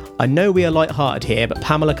story. I know we are light-hearted here, but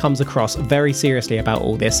Pamela comes across very seriously about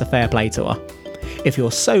all this, so fair play to her. If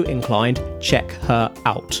you're so inclined, check her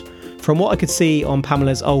out. From what I could see on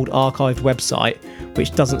Pamela's old archived website,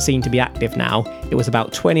 which doesn't seem to be active now, it was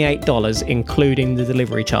about $28, including the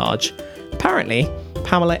delivery charge. Apparently,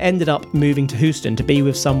 Pamela ended up moving to Houston to be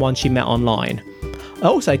with someone she met online. I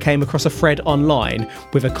also came across a thread online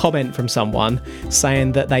with a comment from someone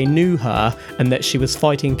saying that they knew her and that she was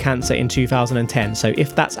fighting cancer in 2010. So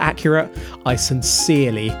if that's accurate, I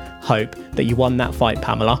sincerely hope that you won that fight,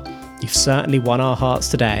 Pamela. You've certainly won our hearts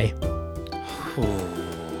today.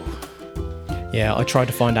 Yeah, I tried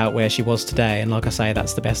to find out where she was today, and like I say,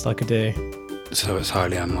 that's the best I could do. So it's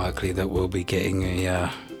highly unlikely that we'll be getting a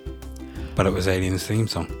But It Was Aliens theme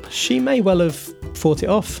song. She may well have fought it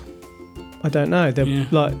off. I don't know. Yeah.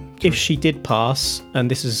 Like, if she did pass, and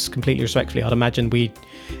this is completely respectfully, I'd imagine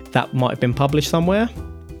that might have been published somewhere.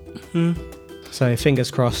 So fingers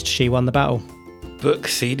crossed she won the battle. Book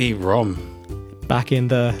CD-ROM. Back in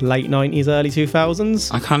the late 90s, early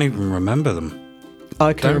 2000s. I can't even remember them.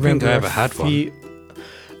 I can Don't think remember I ever had one.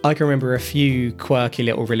 I can remember a few quirky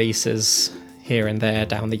little releases here and there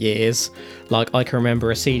down the years. Like, I can remember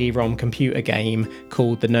a CD-ROM computer game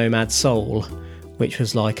called The Nomad Soul, which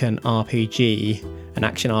was like an RPG, an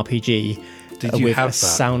action RPG. Did you with have a that?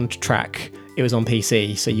 soundtrack. It was on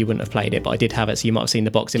PC, so you wouldn't have played it, but I did have it, so you might have seen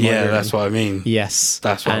the box in my room. Yeah, that's what I mean. Yes.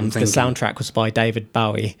 That's what I'm and thinking. the soundtrack was by David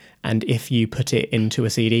Bowie, and if you put it into a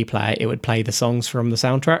CD player, it would play the songs from the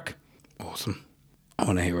soundtrack. Awesome. I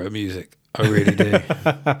want to hear her music. I really do.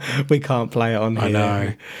 We can't play it on here.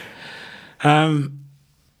 I know.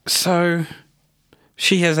 So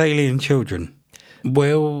she has alien children.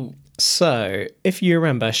 Well, So, if you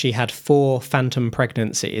remember, she had 4 phantom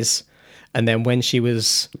pregnancies, and then when she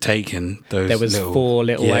was, taken those. there was 4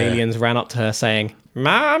 little Yeah. aliens ran up to her saying,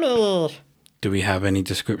 "Mommy!" Do we have any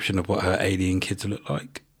description of what her alien kids look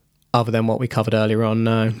like? Other than what we covered earlier on,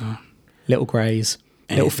 no. Little greys.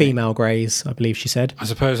 Little Anything. female greys, I believe she said. I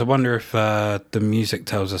suppose. I wonder if the music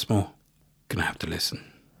tells us more. Gonna have to listen.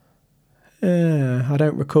 I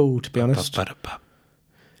don't recall, to be honest. Ba-ba-da-ba.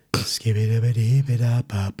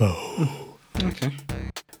 Okay.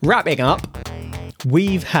 Wrapping up,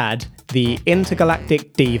 we've had the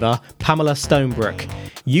intergalactic diva Pamela Stonebrook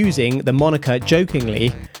using the moniker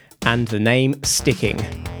jokingly and the name sticking.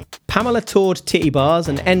 Pamela toured titty bars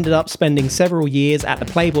and ended up spending several years at the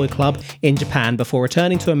Playboy Club in Japan before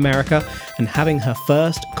returning to America and having her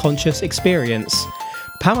first conscious experience.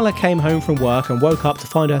 Pamela came home from work and woke up to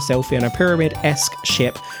find herself in a pyramid-esque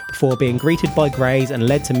ship before being greeted by greys and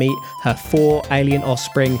led to meet her 4 alien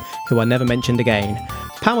offspring who are never mentioned again.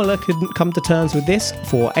 Pamela couldn't come to terms with this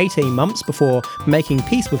for 18 months before making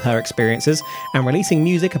peace with her experiences and releasing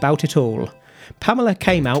music about it all. Pamela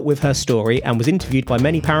came out with her story and was interviewed by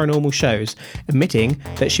many paranormal shows, admitting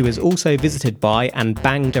that she was also visited by and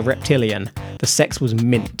banged a reptilian. The sex was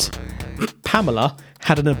mint. Pamela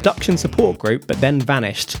had an abduction support group but then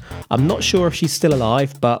vanished. I'm not sure if she's still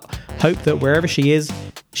alive, but hope that wherever she is,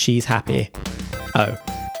 she's happy. Oh,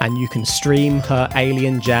 and you can stream her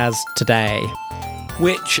alien jazz today.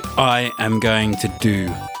 Which I am going to do.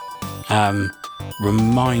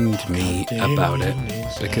 Remind me about it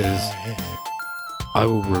because I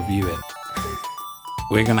will review it.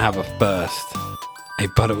 We're going to have a But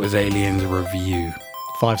It Was Aliens review.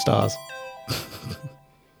 5 stars.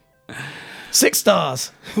 6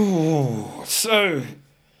 stars. So,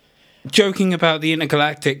 joking about the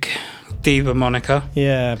intergalactic diva moniker,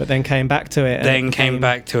 Yeah, but then came back to it. and then it came became-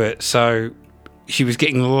 back to it. So, she was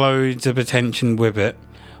getting loads of attention with it,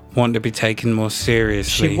 wanted to be taken more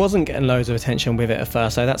seriously. She wasn't getting loads of attention with it at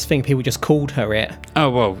first, so that's the thing. People just called her it. Oh,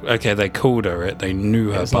 well, okay, they called her it. They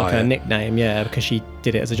knew her It's by like her it. nickname, yeah, because she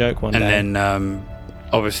did it as a joke one day. And then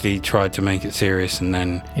obviously tried to make it serious and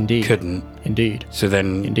then Indeed. couldn't. Indeed. So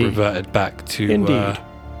then Indeed. reverted back to Indeed.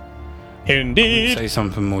 Indeed. say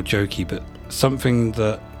something more jokey, but something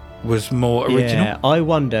that was more original. Yeah, I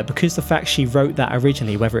wonder, because the fact she wrote that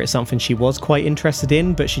originally, whether it's something she was quite interested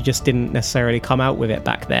in, but she just didn't necessarily come out with it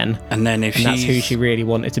back then. And then if And that's who she's she really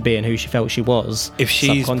wanted to be and who she felt she was, if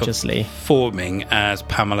she's subconsciously. performing as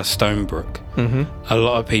Pamela Stonebrook, Mm-hmm. a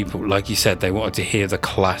lot of people, like you said, they wanted to hear the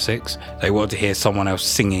classics. They wanted to hear someone else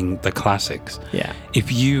singing the classics. Yeah.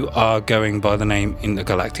 If you are going by the name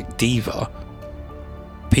Intergalactic Diva,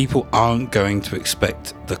 people aren't going to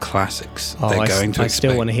expect the classics. Oh, They're I going to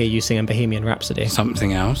still expect want to hear you singing Bohemian Rhapsody.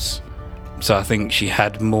 something else. So I think she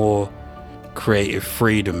had more creative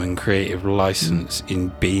freedom and creative license in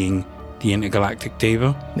being the Intergalactic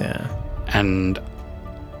Diva. Yeah. And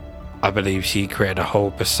I believe she created a whole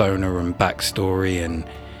persona and backstory and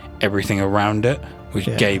everything around it, which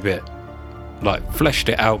Yeah. gave it, like, fleshed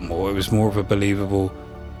it out more. It was more of a believable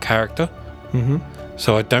character. Mm-hmm.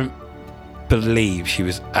 So I don't believe she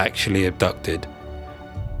was actually abducted.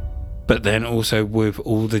 But then also with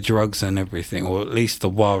all the drugs and everything, or at least the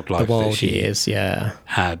wildlife The that wild she years, yeah.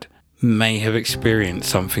 had, may have experienced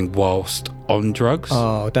something whilst on drugs.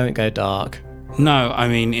 Oh, don't go dark. No, I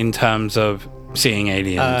mean in terms of seeing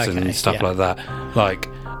aliens Okay, and stuff yeah. like that. Like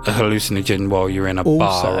a hallucinogen while you're in a bar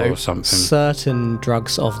Also, or something. certain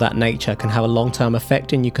drugs of that nature can have a long-term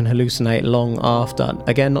effect and you can hallucinate long after.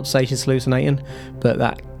 Again, not to say she's hallucinating, but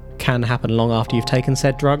that can happen long after you've taken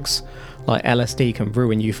said drugs. Like LSD can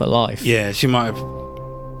ruin you for life. Yeah, she might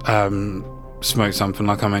have smoke something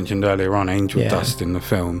like I mentioned earlier on, angel Yeah. dust in the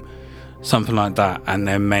film, something like that, and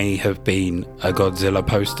there may have been a Godzilla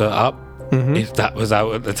poster up if that was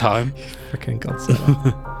out at the time. Freaking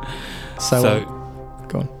Godzilla. So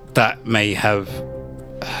go on. that may have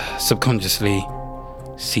subconsciously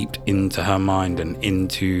seeped into her mind and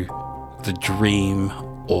into the dream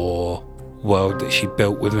or world that she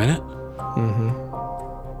built within it.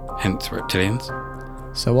 Hence reptilians.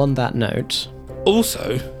 So on that note,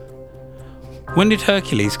 Also, when did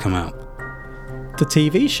Hercules come out? the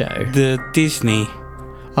TV show. The Disney,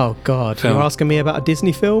 Oh God, Film. you're asking me about a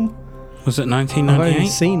Disney film? was it I've only 1998?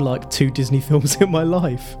 seen like 2 Disney films in my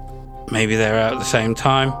life. Maybe they were out at the same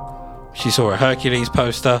time. She saw a Hercules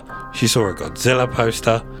poster. She saw a Godzilla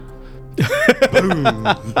poster.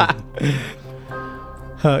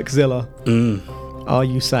 Herczilla. Are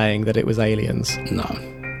you saying that it was aliens? No,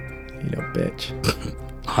 You little bitch.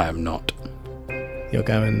 I am not. You're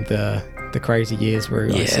going the crazy years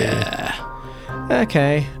route, I see. Yeah.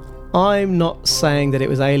 Okay, I'm not saying that it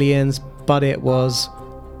was aliens, but it was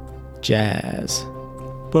jazz.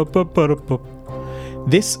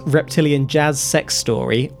 This reptilian jazz sex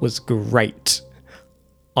story was great.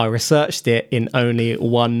 I researched it in only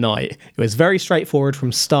one night. It was very straightforward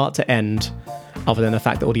from start to end, other than the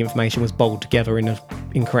fact that all the information was bowled together in an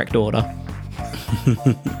incorrect order.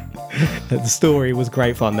 The story was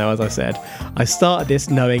great fun though, as I said. I started this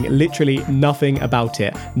knowing literally nothing about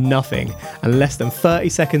it. Nothing. And less than 30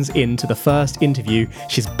 seconds into the first interview,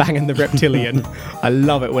 she's banging the reptilian. I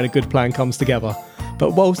love it when a good plan comes together.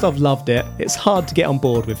 But whilst I've loved it, it's hard to get on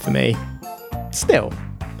board with for me. Still,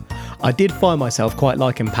 I did find myself quite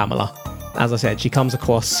liking Pamela. As I said, she comes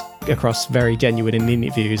across very genuine in the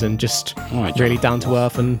interviews and just Right, really John. down to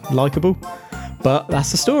earth and likeable. But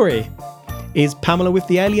that's the story. Is Pamela with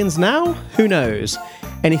the aliens now? Who knows?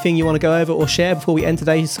 Anything you want to go over or share before we end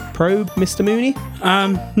today's probe, Mr. Mooney?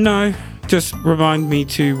 No. Just remind me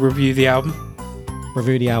to review the album.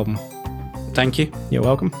 Review the album. Thank you. You're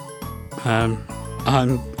welcome.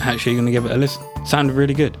 I'm actually going to give it a listen. Sounded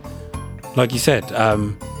really good. Like you said,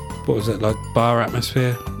 what was it, like bar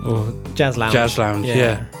atmosphere or Jazz Lounge. jazz lounge?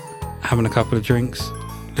 Yeah. Having a couple of drinks,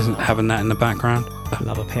 having that in the background.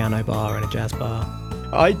 Love a piano bar and a jazz bar.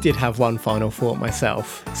 I did have one final thought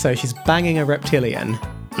myself. So she's banging a reptilian.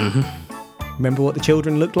 Mm-hmm. Remember what the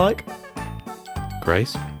children looked like?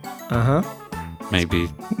 Grace. Uh-huh. Maybe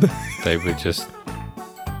they were just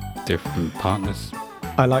different partners.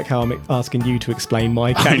 I like how I'm asking you to explain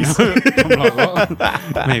my case. I'm like,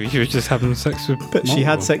 what? Maybe she was just having sex with. But she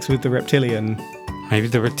had multiple. sex with the reptilian. Maybe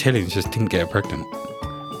the reptilians just didn't get her pregnant.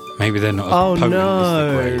 Maybe they're not as Oh, potent no.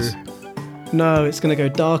 as the Greys. No, it's going to go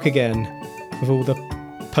dark again with all the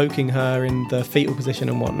poking her in the fetal position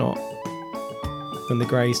and whatnot when the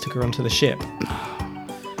Greys took her onto the ship.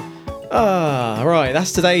 Right,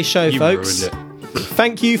 that's today's show, You folks. ruined it.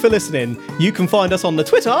 Thank you for listening. You can find us on the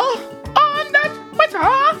Twitter.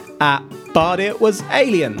 At But It Was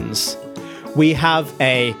Aliens. We have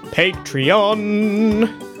a Patreon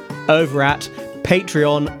over at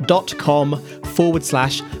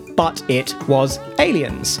patreon.com/But It Was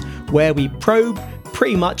Aliens, where we probe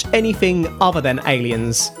pretty much anything other than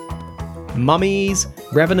aliens. Mummies,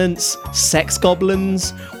 revenants, sex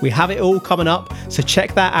goblins. We have it all coming up, so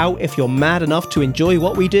check that out if you're mad enough to enjoy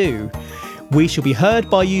what we do. We shall be heard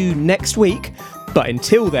by you next week, but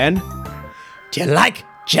until then, do you like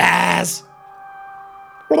jazz?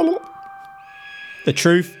 The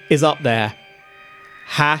truth is up there.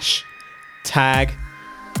 #probe.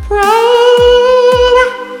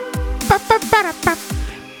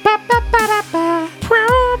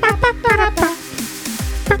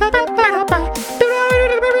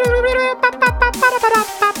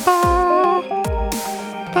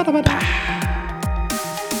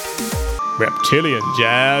 Reptilian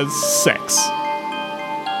jazz sex.